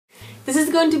This is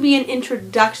going to be an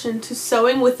introduction to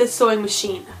sewing with the sewing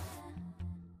machine.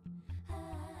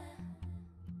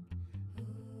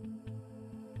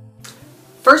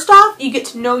 First off, you get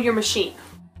to know your machine.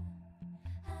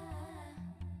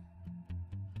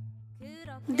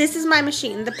 This is my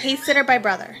machine, the Pace Sitter by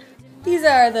Brother. These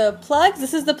are the plugs.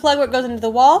 This is the plug where it goes into the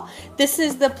wall. This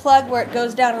is the plug where it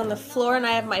goes down on the floor, and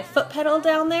I have my foot pedal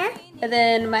down there. And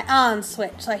then my on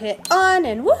switch. So I hit on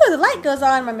and woohoo, the light goes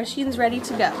on, my machine's ready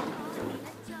to go.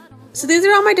 So these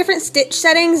are all my different stitch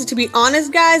settings. To be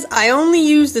honest, guys, I only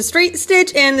use the straight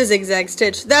stitch and the zigzag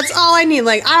stitch. That's all I need.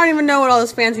 Like, I don't even know what all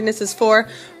this fanciness is for.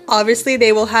 Obviously,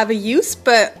 they will have a use,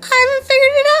 but I haven't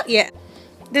figured it out yet.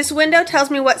 This window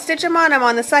tells me what stitch I'm on. I'm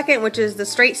on the second, which is the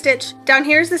straight stitch. Down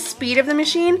here is the speed of the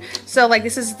machine. So like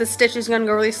this is the stitch is gonna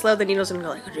go really slow, the needle's gonna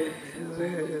go like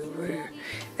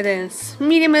and then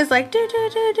medium is like do do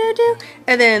do do do.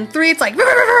 And then 3 it's like and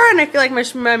I feel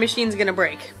like my machine's gonna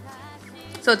break.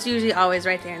 So it's usually always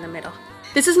right there in the middle.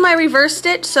 This is my reverse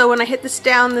stitch, so when I hit this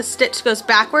down, the stitch goes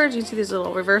backwards. You can see there's a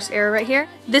little reverse arrow right here.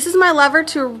 This is my lever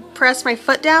to press my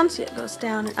foot down, so it goes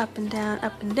down and up and down,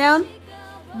 up and down.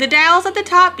 The dials at the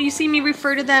top, you see me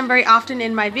refer to them very often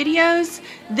in my videos.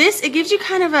 This, it gives you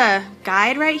kind of a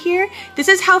guide right here. This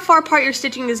is how far apart your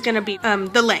stitching is gonna be,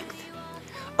 the length.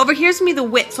 Over here's gonna be the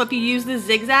width, so if you use the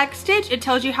zigzag stitch, it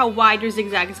tells you how wide your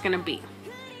zigzag is gonna be.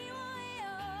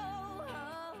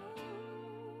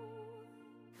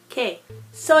 Okay,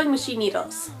 sewing machine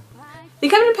needles. They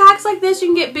come in packs like this. You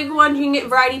can get big ones, you can get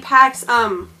variety packs,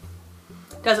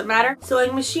 doesn't matter.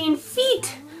 Sewing machine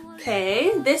feet.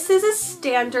 Okay, this is a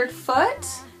standard foot.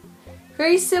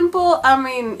 Very simple. I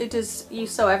mean, it just, you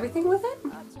sew everything with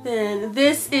it. Then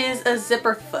this is a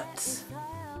zipper foot.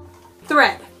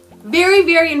 Thread. Very,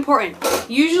 very important.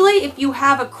 Usually if you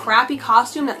have a crappy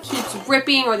costume that keeps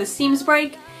ripping or the seams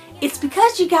break, it's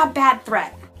because you got bad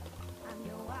thread.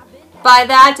 Buy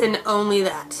that and only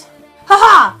that.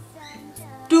 Haha!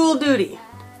 Dual duty.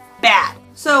 Bad.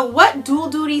 So what dual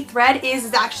duty thread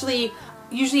is actually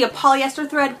usually a polyester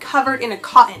thread covered in a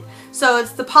cotton. So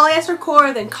it's the polyester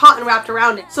core, then cotton wrapped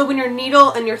around it. So when your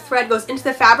needle and your thread goes into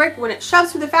the fabric, when it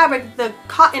shoves through the fabric, the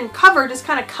cotton cover just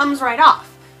kind of comes right off.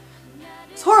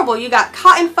 It's horrible. You got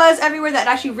cotton fuzz everywhere that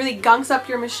actually really gunks up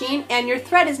your machine, and your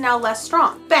thread is now less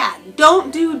strong. Bad.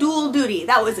 Don't do dual duty.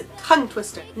 That was a tongue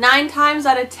twister. 9 times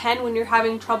out of 10 when you're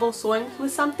having trouble sewing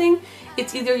with something,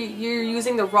 it's either you're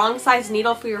using the wrong size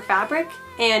needle for your fabric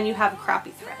and you have a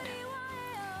crappy thread.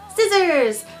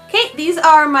 Scissors! Okay, these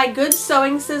are my good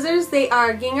sewing scissors. They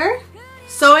are Ginger.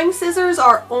 Sewing scissors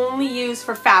are only used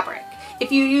for fabric.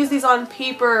 If you use these on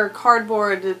paper or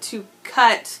cardboard to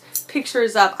cut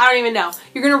pictures up, I don't even know,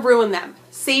 you're gonna ruin them.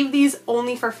 Save these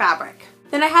only for fabric.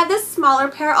 Then I have this smaller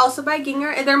pair also by Ginger,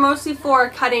 and they're mostly for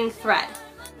cutting thread.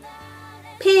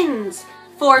 Pins.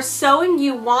 For sewing,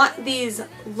 you want these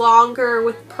longer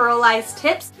with pearlized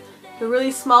tips. The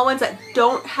really small ones that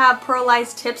don't have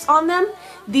pearlized tips on them,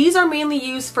 these are mainly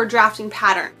used for drafting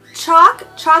pattern. Chalk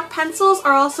pencils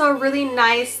are also a really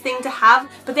nice thing to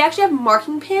have, but they actually have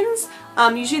marking pins.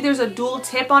 Usually there's a dual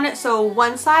tip on it, so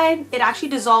one side it actually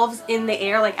dissolves in the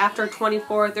air, like after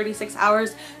 24 or 36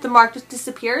 hours the mark just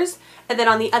disappears, and then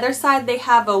on the other side they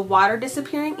have a water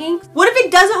disappearing ink. What if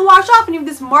it doesn't wash off and you have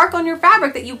this mark on your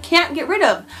fabric that you can't get rid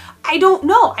of? I don't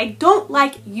know. I don't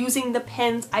like using the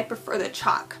pens. I prefer the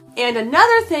chalk. And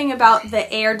another thing about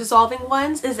the air dissolving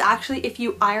ones is actually if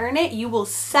you iron it, you will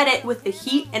set it with the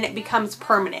heat and it becomes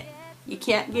permanent. You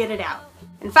can't get it out.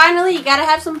 And finally, you gotta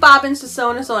have some bobbins to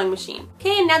sew in a sewing machine.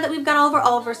 Okay, now that we've gone over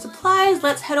all of our supplies,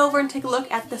 let's head over and take a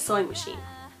look at the sewing machine.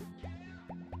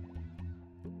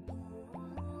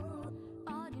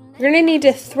 You're gonna need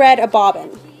to thread a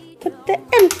bobbin. Put the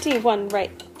empty one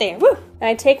right there. Woo! And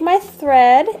I take my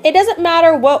thread. It doesn't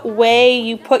matter what way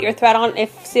you put your thread on.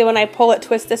 If, see, when I pull it,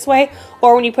 twist this way,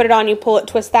 or when you put it on, you pull it,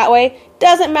 twist that way.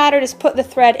 Doesn't matter, just put the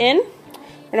thread in.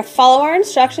 We're gonna follow our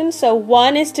instructions. So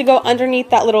 1 is to go underneath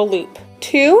that little loop.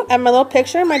 2, I have my little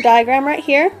picture, my diagram right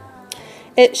here.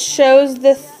 It shows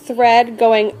the thread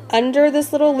going under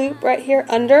this little loop right here,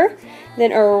 under,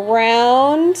 then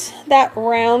around that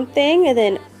round thing, and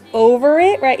then over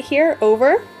it right here,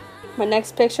 over. My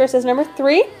next picture says number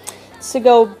 3. So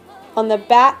go on the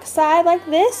back side like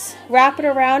this, wrap it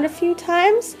around a few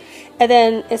times, and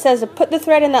then it says to put the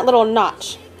thread in that little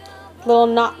notch. The little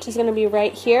notch is going to be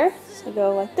right here. So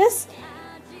go like this,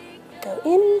 go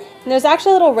in, and there's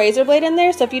actually a little razor blade in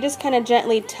there, so if you just kind of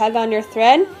gently tug on your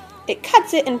thread, it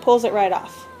cuts it and pulls it right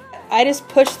off. I just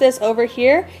push this over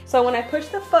here, so when I push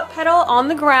the foot pedal on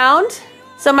the ground,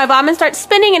 so my bobbin starts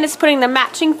spinning and it's putting the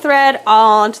matching thread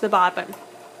all onto the bobbin.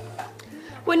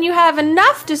 When you have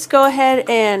enough, just go ahead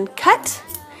and cut,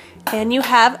 and you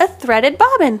have a threaded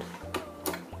bobbin.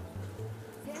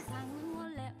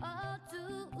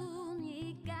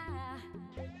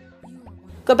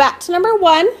 Go back to number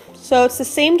 1. So it's the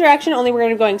same direction, only we're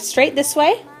going to be going straight this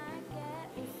way.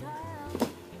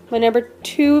 My number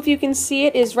 2, if you can see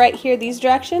it, is right here, these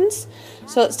directions.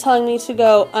 So it's telling me to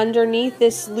go underneath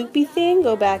this loopy thing,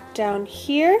 go back down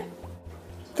here.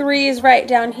 3 is right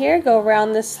down here, go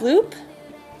around this loop.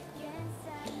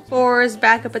 4 is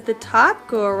back up at the top,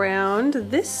 go around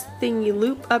this thingy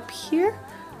loop up here,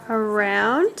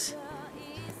 around.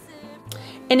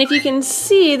 And if you can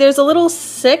see, there's a little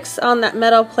 6 on that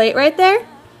metal plate right there.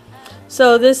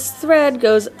 So this thread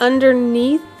goes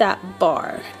underneath that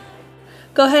bar.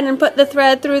 Go ahead and put the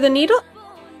thread through the needle.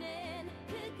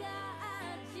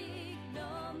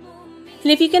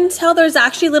 And if you can tell, there's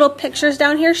actually little pictures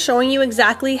down here showing you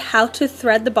exactly how to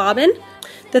thread the bobbin.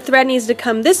 The thread needs to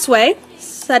come this way,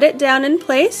 set it down in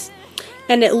place,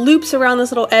 and it loops around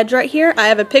this little edge right here. I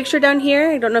have a picture down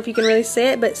here. I don't know if you can really see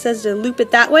it, but it says to loop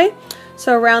it that way.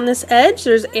 So around this edge,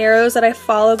 there's arrows that I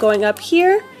follow going up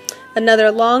here, another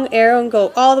long arrow, and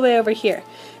go all the way over here.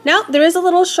 Now, there is a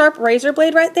little sharp razor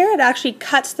blade right there. It actually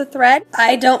cuts the thread.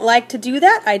 I don't like to do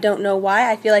that. I don't know why.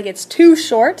 I feel like it's too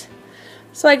short.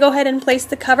 So I go ahead and place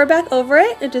the cover back over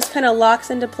it. It just kind of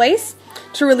locks into place.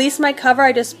 To release my cover,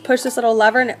 I just push this little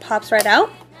lever and it pops right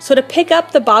out. So to pick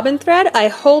up the bobbin thread, I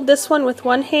hold this one with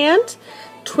one hand,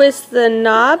 twist the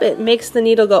knob. It makes the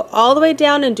needle go all the way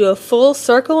down and do a full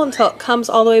circle until it comes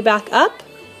all the way back up.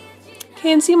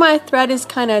 Okay, and see my thread is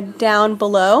kind of down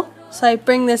below. So I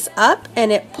bring this up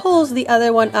and it pulls the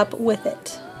other one up with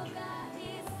it.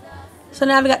 So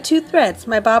now I've got 2 threads,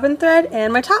 my bobbin thread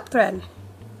and my top thread.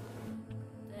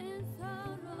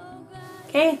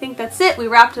 Okay, I think that's it. We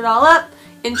wrapped it all up.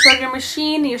 Insert your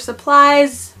machine, your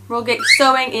supplies. We'll get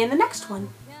sewing in the next one.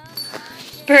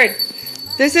 Bird,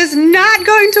 this is not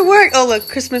going to work. Oh look,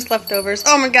 Christmas leftovers.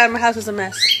 Oh my god, my house is a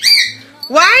mess.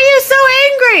 Why are you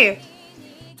so angry?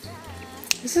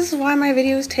 This is why my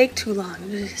videos take too long.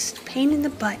 It's just a pain in the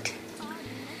butt.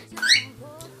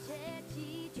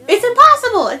 It's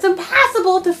impossible! It's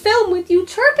impossible to film with you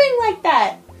chirping like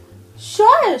that.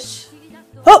 Shush!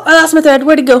 Oh, I lost my thread.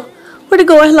 Where'd it go? Where'd it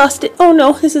go? I lost it. Oh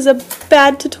no, this is a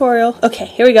bad tutorial. Okay,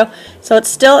 here we go. So it's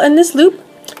still in this loop.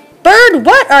 Bird,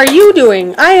 what are you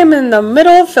doing? I am in the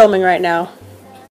middle of filming right now.